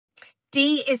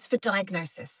D is for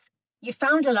diagnosis. You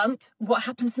found a lump, what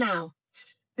happens now?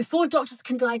 Before doctors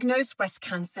can diagnose breast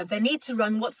cancer, they need to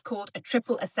run what's called a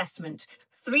triple assessment,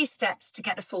 3 steps to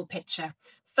get a full picture.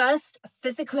 First, a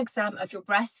physical exam of your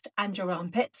breast and your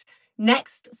armpit.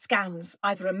 Next, scans,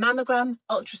 either a mammogram,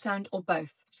 ultrasound, or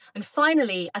both. And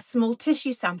finally, a small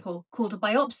tissue sample called a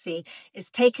biopsy is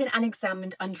taken and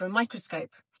examined under a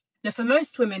microscope. Now, for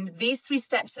most women, these 3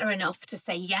 steps are enough to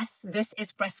say, yes, this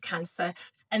is breast cancer,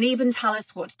 and even tell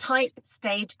us what type,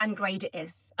 stage, and grade it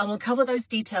is. And we'll cover those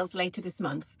details later this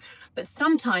month. But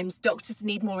sometimes doctors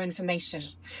need more information.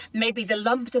 Maybe the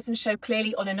lump doesn't show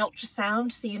clearly on an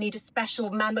ultrasound, so you need a special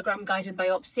mammogram-guided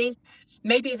biopsy.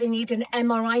 Maybe they need an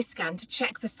MRI scan to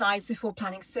check the size before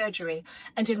planning surgery.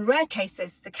 And in rare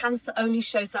cases, the cancer only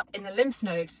shows up in the lymph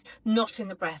nodes, not in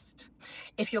the breast.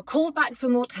 If you're called back for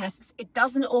more tests, it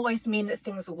doesn't always mean that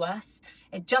things are worse.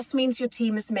 It just means your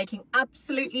team is making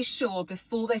absolutely sure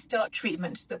before they start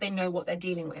treatment that they know what they're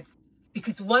dealing with.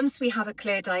 Because once we have a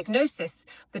clear diagnosis,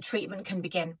 the treatment can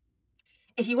begin.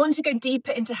 If you want to go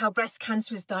deeper into how breast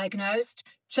cancer is diagnosed,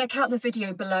 check out the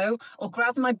video below or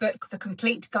grab my book, The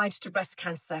Complete Guide to Breast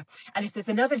Cancer. And if there's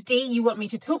another D you want me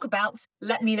to talk about,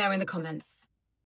 let me know in the comments.